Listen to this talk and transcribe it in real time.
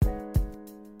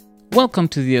Welcome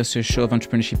to the Author Show of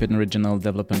Entrepreneurship and Regional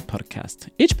Development podcast.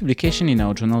 Each publication in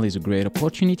our journal is a great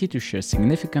opportunity to share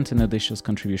significant and audacious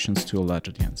contributions to a large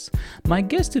audience. My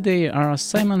guests today are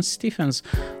Simon Stephens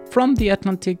from the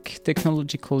Atlantic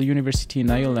Technological University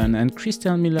in Ireland and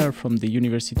Kristel Miller from the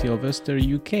University of Ulster,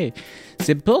 UK.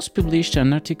 They both published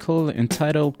an article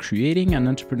entitled Creating an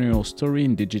Entrepreneurial Story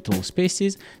in Digital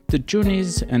Spaces, the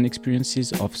Journeys and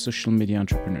Experiences of Social Media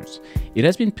Entrepreneurs. It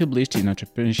has been published in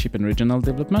Entrepreneurship and Regional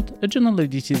Development, a journal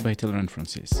edited by Taylor &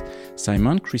 Francis.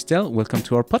 Simon, Kristel, welcome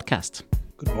to our podcast.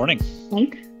 Good morning.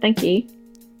 Thank you.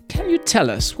 Can you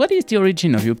tell us what is the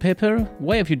origin of your paper?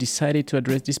 Why have you decided to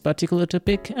address this particular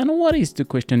topic? And what is the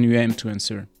question you aim to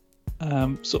answer?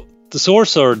 So the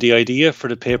source or the idea for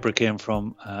the paper came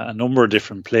from a number of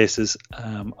different places.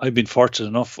 I've been fortunate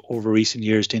enough over recent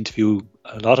years to interview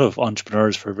a lot of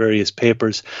entrepreneurs for various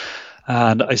papers.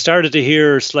 And I started to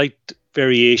hear slight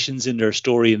variations in their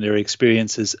story and their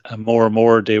experiences. And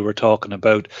more they were talking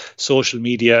about social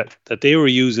media that they were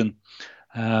using.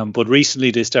 But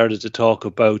recently they started to talk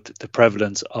about the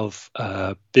prevalence of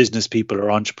business people or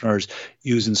entrepreneurs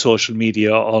using social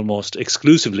media almost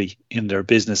exclusively in their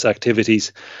business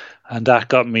activities. And that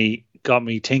got me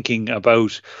thinking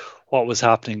about what was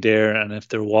happening there and if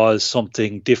there was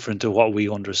something different to what we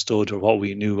understood or what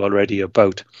we knew already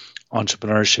about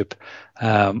entrepreneurship.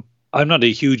 I'm not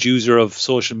a huge user of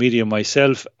social media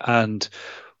myself, and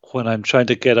when I'm trying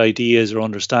to get ideas or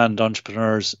understand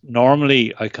entrepreneurs,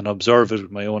 normally I can observe it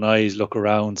with my own eyes, look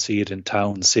around, see it in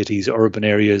towns, cities, urban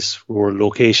areas, rural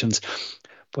locations.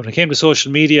 But when it came to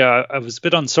social media, I was a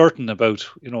bit uncertain about,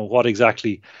 what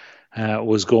exactly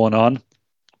was going on.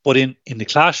 But in the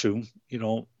classroom,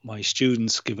 my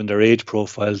students, given their age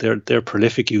profile, they're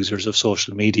prolific users of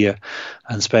social media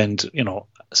and spend,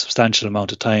 a substantial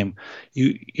amount of time,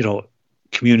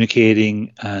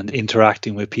 communicating and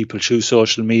interacting with people through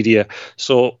social media.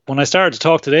 So when I started to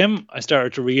talk to them, I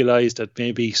started to realize that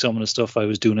maybe some of the stuff I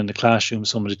was doing in the classroom,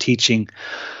 some of the teaching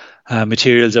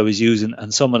materials I was using,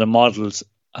 and some of the models,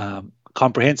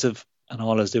 comprehensive and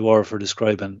all as they were for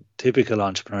describing typical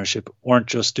entrepreneurship, weren't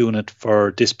just doing it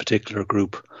for this particular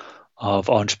group of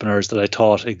entrepreneurs that I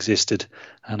thought existed.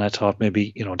 And I thought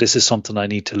maybe, this is something I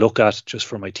need to look at just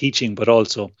for my teaching, but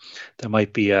also there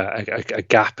might be a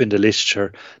gap in the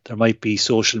literature. There might be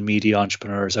social media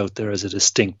entrepreneurs out there as a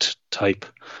distinct type.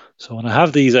 So when I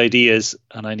have these ideas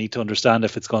and I need to understand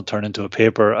if it's going to turn into a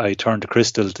paper, I turn to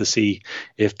Kristel to see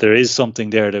if there is something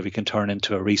there that we can turn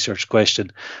into a research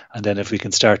question. And then if we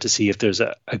can start to see if there's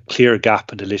a clear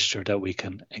gap in the literature that we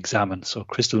can examine. So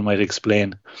Kristel might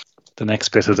explain the next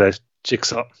bit of the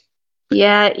jigsaw.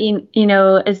 Yeah,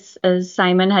 as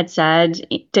Simon had said,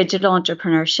 digital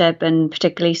entrepreneurship and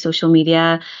particularly social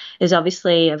media is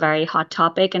obviously a very hot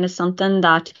topic and is something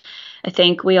that I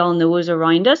think we all know is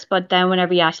around us. But then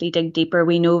whenever you actually dig deeper,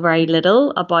 we know very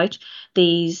little about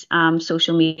these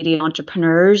social media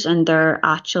entrepreneurs and their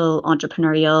actual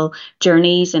entrepreneurial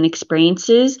journeys and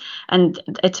experiences. And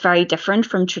it's very different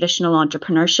from traditional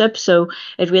entrepreneurship. So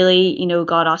it really,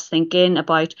 got us thinking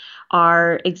about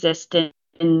our existing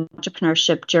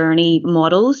entrepreneurship journey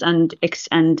models and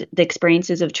the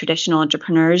experiences of traditional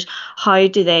entrepreneurs. How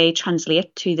do they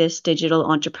translate to this digital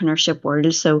entrepreneurship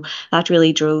world? So that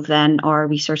really drove then our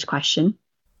research question.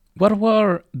 What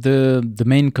were the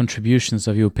main contributions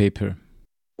of your paper?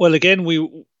 Well, again,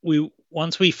 we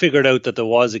once we figured out that there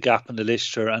was a gap in the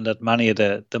literature and that many of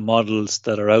the models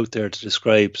that are out there to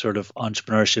describe sort of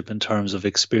entrepreneurship in terms of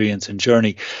experience and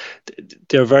journey,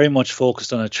 they're very much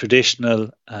focused on a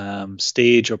traditional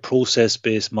stage or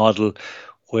process-based model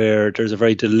where there's a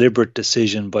very deliberate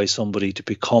decision by somebody to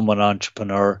become an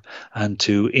entrepreneur and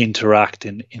to interact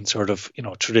in sort of,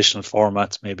 traditional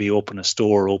formats, maybe open a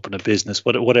store, open a business,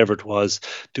 whatever it was,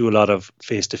 do a lot of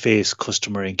face-to-face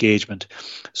customer engagement.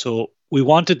 So we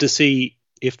wanted to see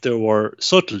if there were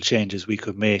subtle changes we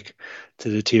could make to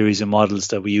the theories and models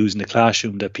that we use in the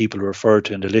classroom that people refer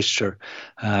to in the literature,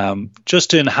 just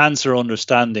to enhance our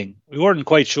understanding. We weren't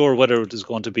quite sure whether it was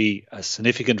going to be a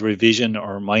significant revision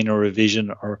or minor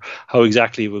revision or how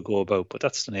exactly it would go about, but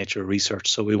that's the nature of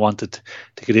research. So we wanted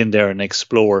to get in there and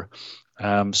explore.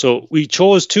 So we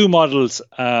chose two models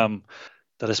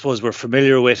that I suppose we're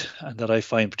familiar with and that I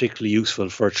find particularly useful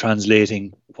for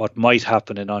translating what might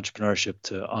happen in entrepreneurship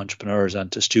to entrepreneurs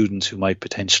and to students who might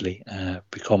potentially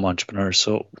become entrepreneurs.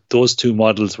 So those two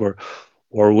models were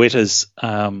with us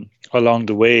along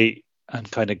the way and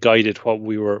kind of guided what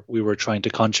we were trying to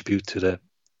contribute to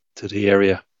the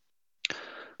area.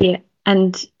 Yeah,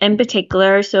 and in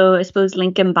particular, so I suppose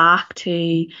linking back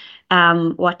to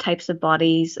what types of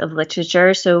bodies of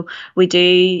literature. So we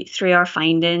do, through our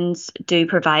findings, do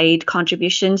provide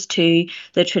contributions to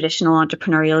the traditional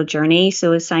entrepreneurial journey.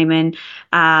 So as Simon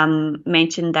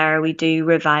mentioned there, we do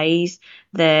revise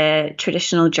the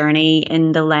traditional journey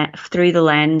in through the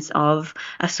lens of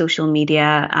a social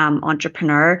media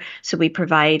entrepreneur. So we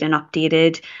provide an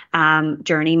updated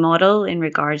journey model in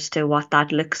regards to what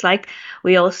that looks like.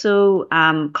 We also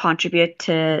contribute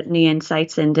to new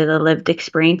insights into the lived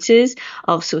experiences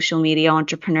of social media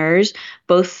entrepreneurs,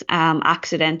 both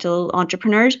accidental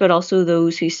entrepreneurs, but also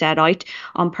those who set out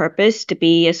on purpose to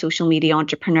be a social media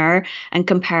entrepreneur, and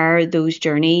compare those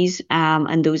journeys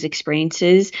and those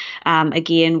experiences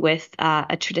again with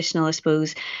a traditional, I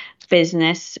suppose,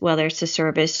 business, whether it's a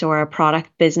service or a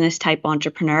product business type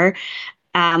entrepreneur.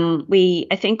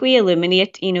 I think we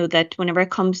illuminate, that whenever it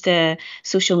comes to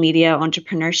social media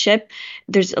entrepreneurship,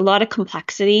 there's a lot of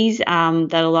complexities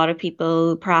that a lot of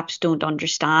people perhaps don't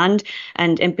understand.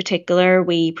 And in particular,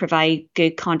 we provide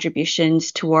good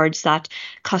contributions towards that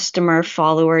customer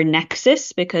follower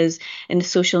nexus, because in the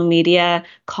social media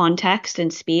context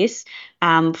and space,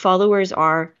 followers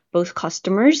are both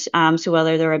customers. So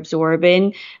whether they're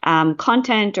absorbing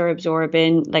content or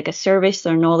absorbing like a service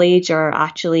or knowledge, or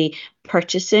actually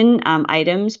purchasing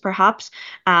items perhaps,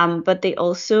 but they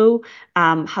also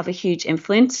have a huge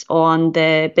influence on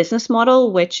the business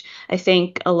model, which I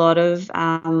think a lot of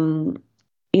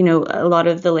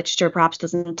the literature perhaps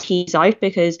doesn't tease out,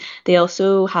 because they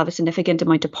also have a significant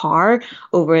amount of power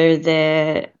over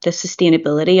the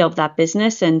sustainability of that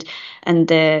business, and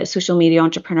the social media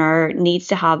entrepreneur needs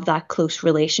to have that close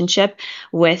relationship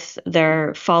with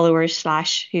their followers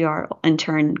 / who are in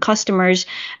turn customers,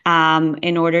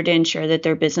 in order to ensure that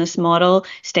their business model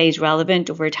stays relevant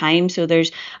over time. So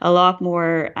there's a lot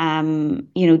more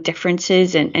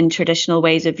differences in traditional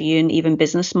ways of viewing even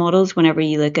business models whenever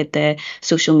you look at the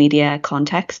social media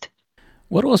context.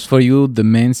 What was for you the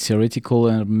main theoretical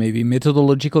and maybe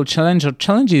methodological challenge or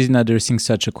challenges in addressing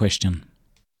such a question?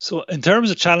 So in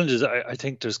terms of challenges, I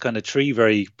think there's kind of three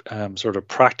very sort of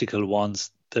practical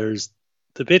ones. There's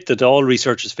the bit that all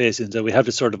researchers face is that we have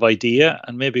this sort of idea,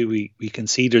 and maybe we can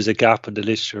see there's a gap in the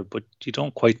literature, but you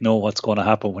don't quite know what's going to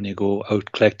happen when you go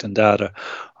out collecting data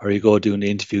or you go doing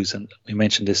the interviews. And we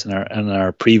mentioned this in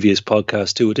our previous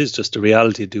podcast too. It is just the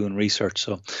reality of doing research.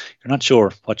 So you're not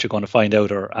sure what you're going to find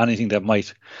out, or anything that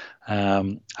might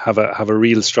have a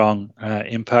real strong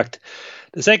impact.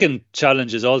 The second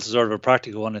challenge is also sort of a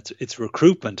practical one. It's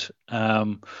recruitment.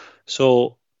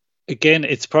 So again,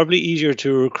 it's probably easier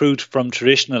to recruit from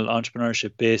traditional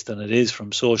entrepreneurship base than it is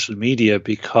from social media,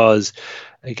 because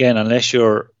again, unless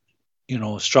you're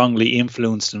strongly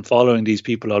influenced and following these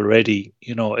people already,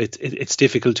 it's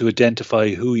difficult to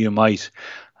identify who you might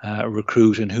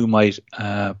recruit and who might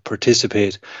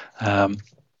participate.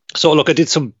 So look, I did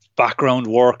some background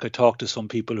work. I talked to some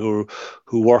people who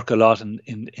work a lot in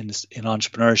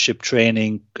entrepreneurship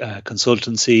training,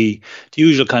 consultancy, the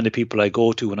usual kind of people I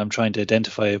go to when I'm trying to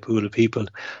identify a pool of people.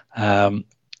 And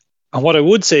what I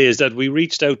would say is that we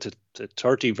reached out to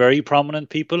 30 very prominent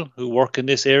people who work in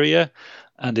this area,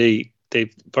 and they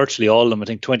virtually all of them, I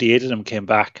think 28 of them, came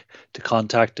back to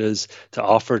contact us to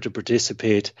offer to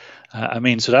participate.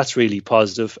 So that's really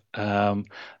positive.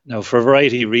 Now, for a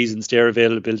variety of reasons, their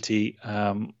availability,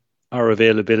 our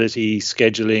availability,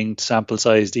 scheduling, sample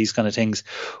size, these kind of things,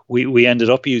 we ended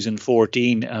up using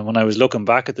 14. And when I was looking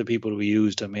back at the people we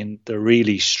used, they're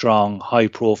really strong,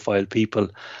 high-profile people.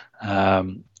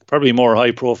 Probably more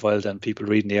high profile than people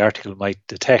reading the article might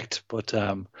detect. But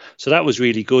so that was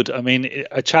really good.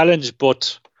 A challenge,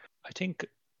 but I think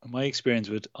in my experience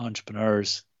with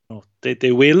entrepreneurs,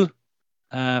 they will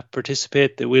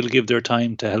participate. They will give their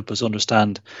time to help us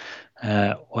understand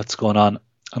what's going on.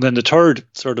 And then the third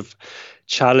sort of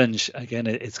challenge, again,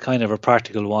 it's kind of a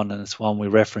practical one, and it's one we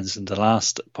referenced in the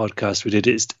last podcast we did,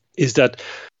 is that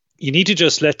you need to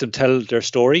just let them tell their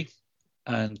story.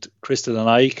 And Kristel and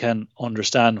I can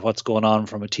understand what's going on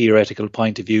from a theoretical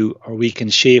point of view, or we can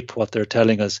shape what they're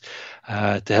telling us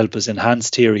to help us enhance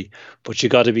theory. But you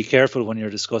got to be careful when you're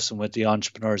discussing with the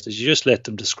entrepreneurs that you just let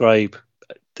them describe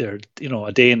their,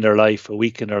 a day in their life, a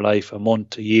week in their life, a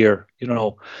month, a year,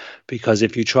 because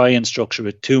if you try and structure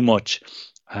it too much,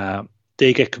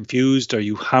 they get confused, or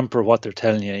you hamper what they're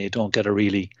telling you, and you don't get a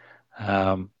really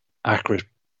accurate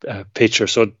picture.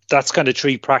 So that's kind of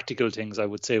three practical things I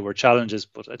would say were challenges,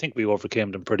 but I think we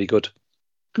overcame them pretty good.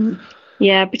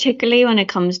 Yeah, particularly when it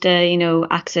comes to,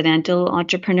 accidental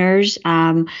entrepreneurs,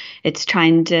 it's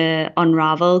trying to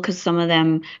unravel because some of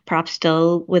them perhaps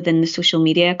still within the social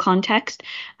media context.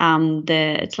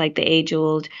 It's like the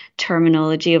age-old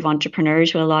terminology of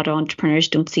entrepreneurs, where a lot of entrepreneurs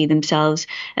don't see themselves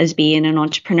as being an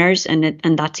entrepreneurs, and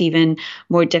that's even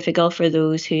more difficult for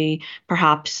those who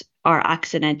perhaps are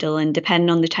accidental, and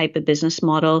depending on the type of business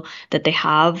model that they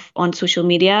have on social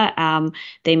media,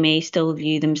 they may still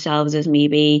view themselves as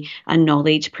maybe a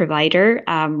knowledge provider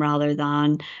rather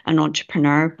than an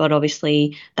entrepreneur. But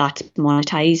obviously that's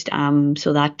monetized.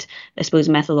 So that, I suppose,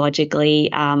 methodologically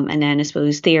and then I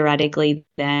suppose theoretically,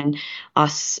 then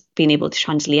us being able to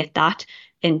translate that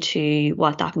into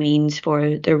what that means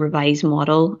for the revised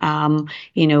model,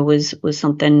 was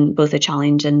something, both a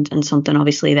challenge and something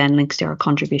obviously then links to our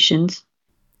contributions.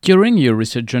 During your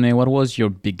research journey, what was your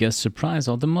biggest surprise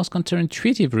or the most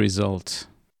counterintuitive result?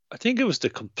 I think it was the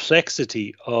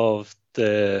complexity of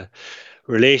the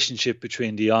relationship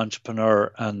between the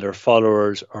entrepreneur and their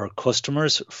followers or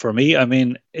customers. For me, I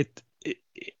mean,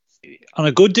 on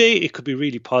a good day, it could be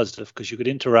really positive because you could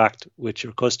interact with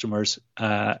your customers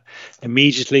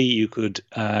immediately. You could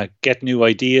get new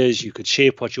ideas. You could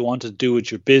shape what you want to do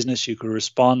with your business. You could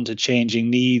respond to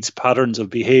changing needs, patterns of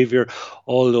behavior,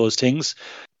 all those things.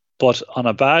 But on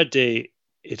a bad day,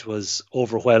 it was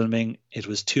overwhelming. It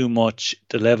was too much.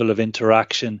 The level of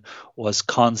interaction was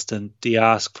constant. The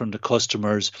ask from the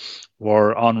customers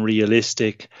were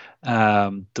unrealistic.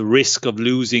 The risk of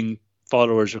losing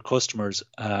followers or customers,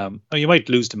 you might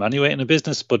lose them anyway in a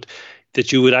business, but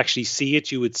that you would actually see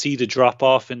it, you would see the drop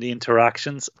off in the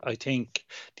interactions. I think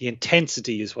the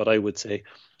intensity is what I would say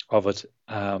of it.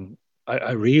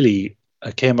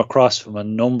 I came across from a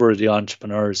number of the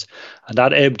entrepreneurs, and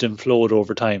that ebbed and flowed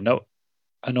over time. Now,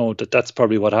 I know that that's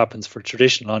probably what happens for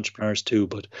traditional entrepreneurs too,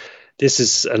 but this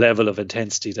is a level of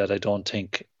intensity that I don't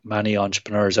think many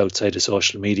entrepreneurs outside of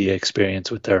social media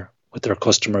experience with their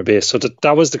customer base. So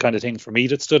that was the kind of thing for me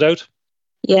that stood out.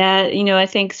 Yeah, I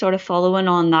think sort of following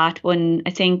on that, when I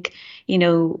think,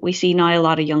 we see now a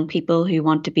lot of young people who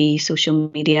want to be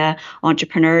social media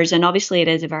entrepreneurs, and obviously it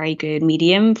is a very good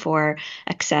medium for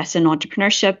accessing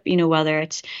entrepreneurship, whether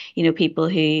it's, people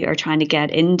who are trying to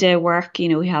get into work,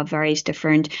 who have various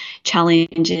different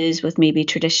challenges with maybe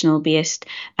traditional based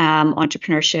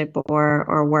entrepreneurship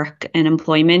or work and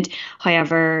employment.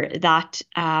 However, that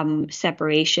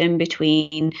separation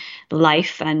between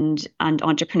life and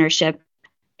entrepreneurship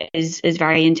is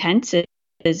very intense,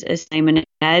 as Simon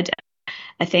said.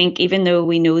 I think even though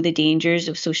we know the dangers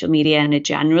of social media in a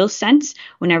general sense,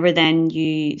 whenever then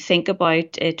you think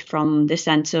about it from the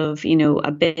sense of,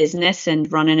 a business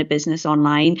and running a business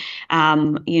online,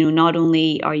 not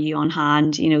only are you on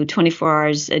hand, 24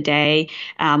 hours a day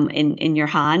in your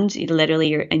hand, literally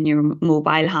you're in your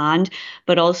mobile hand,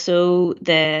 but also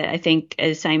I think,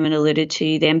 as Simon alluded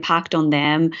to, the impact on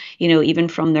them, even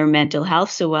from their mental health.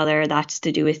 So whether that's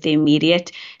to do with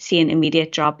seeing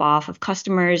immediate drop off of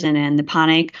customers and then the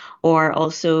panic, or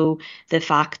also the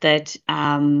fact that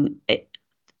I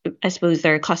suppose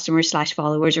their customers /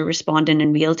 followers are responding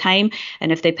in real time.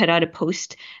 And if they put out a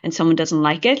post and someone doesn't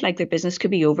like it, like their business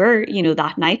could be over,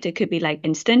 that night. It could be like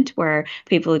instant, where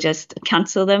people just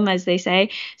cancel them, as they say.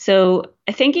 So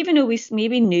I think even though we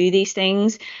maybe knew these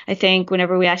things, I think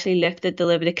whenever we actually looked at the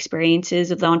lived experiences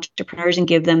of the entrepreneurs and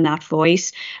give them that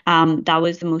voice, that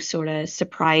was the most sort of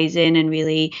surprising and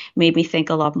really made me think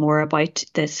a lot more about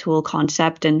this whole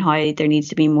concept and how there needs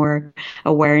to be more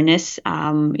awareness,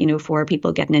 for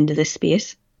people getting into this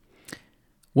space.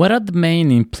 What are the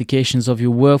main implications of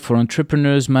your work for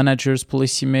entrepreneurs, managers,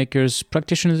 policymakers,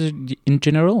 practitioners in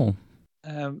general?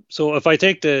 So if I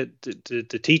take the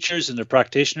teachers and the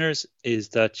practitioners, is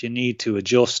that you need to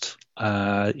adjust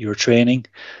your training,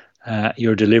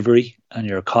 your delivery and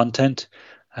your content,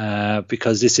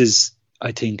 because this is,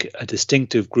 I think, a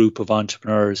distinctive group of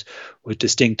entrepreneurs with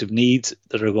distinctive needs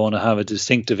that are going to have a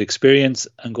distinctive experience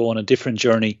and go on a different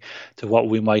journey to what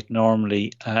we might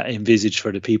normally envisage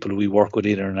for the people we work with,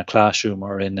 either in a classroom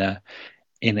or in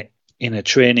a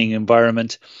training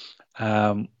environment.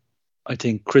 I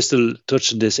think Kristel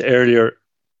touched on this earlier.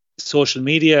 Social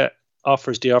media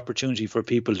offers the opportunity for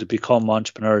people to become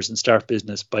entrepreneurs and start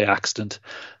business by accident.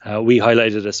 We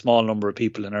highlighted a small number of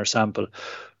people in our sample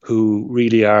who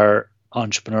really are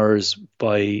entrepreneurs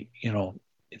by,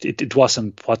 it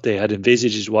wasn't what they had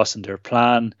envisaged, it wasn't their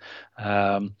plan.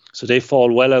 So they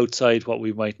fall well outside what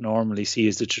we might normally see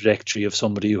as the trajectory of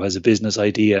somebody who has a business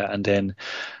idea and then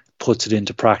puts it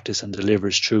into practice and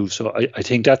delivers through. So I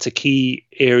think that's a key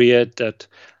area that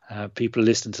people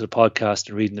listening to the podcast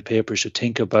and reading the paper should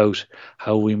think about,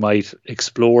 how we might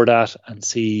explore that and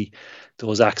see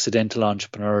those accidental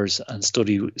entrepreneurs and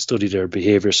study their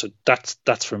behaviour. So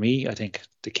that's for me, I think,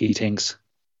 the key things.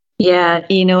 Yeah,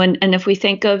 and if we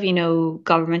think of,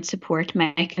 government support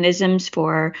mechanisms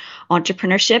for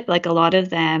entrepreneurship, like a lot of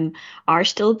them are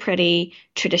still pretty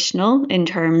traditional in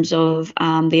terms of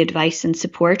the advice and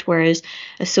support, whereas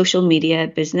a social media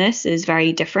business is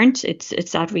very different.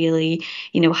 It's that really,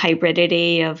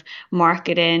 hybridity of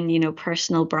marketing,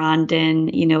 personal branding,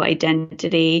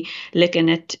 identity,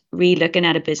 re-looking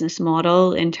at a business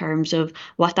model in terms of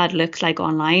what that looks like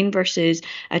online versus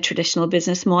a traditional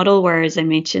business model, where, as I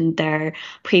mentioned there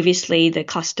previously, the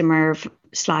customer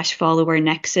 / follower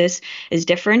nexus is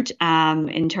different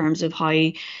in terms of how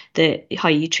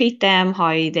you treat them,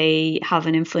 how they have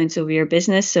an influence over your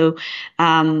business. So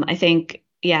I think,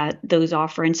 those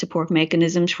offering support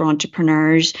mechanisms for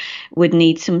entrepreneurs would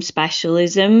need some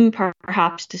specialism,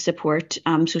 perhaps, to support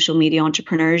social media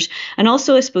entrepreneurs, and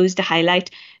also, I suppose, to highlight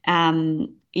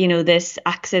this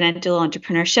accidental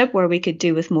entrepreneurship where we could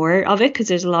do with more of it, because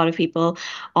there's a lot of people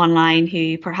online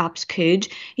who perhaps could,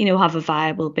 have a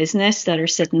viable business that are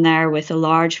sitting there with a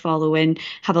large following,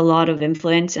 have a lot of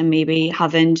influence, and maybe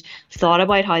haven't thought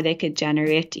about how they could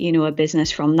generate, a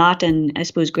business from that. And I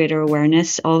suppose greater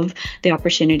awareness of the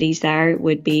opportunities there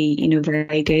would be,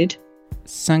 very good.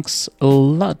 Thanks a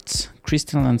lot,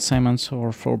 Kristel and Simon,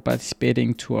 for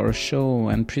participating to our show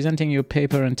and presenting your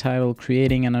paper entitled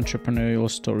Creating an Entrepreneurial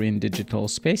Story in Digital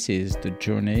Spaces, the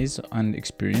Journeys and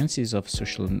Experiences of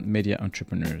Social Media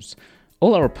Entrepreneurs.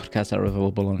 All our podcasts are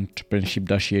available on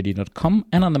entrepreneurship-ead.com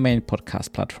and on the main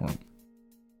podcast platform.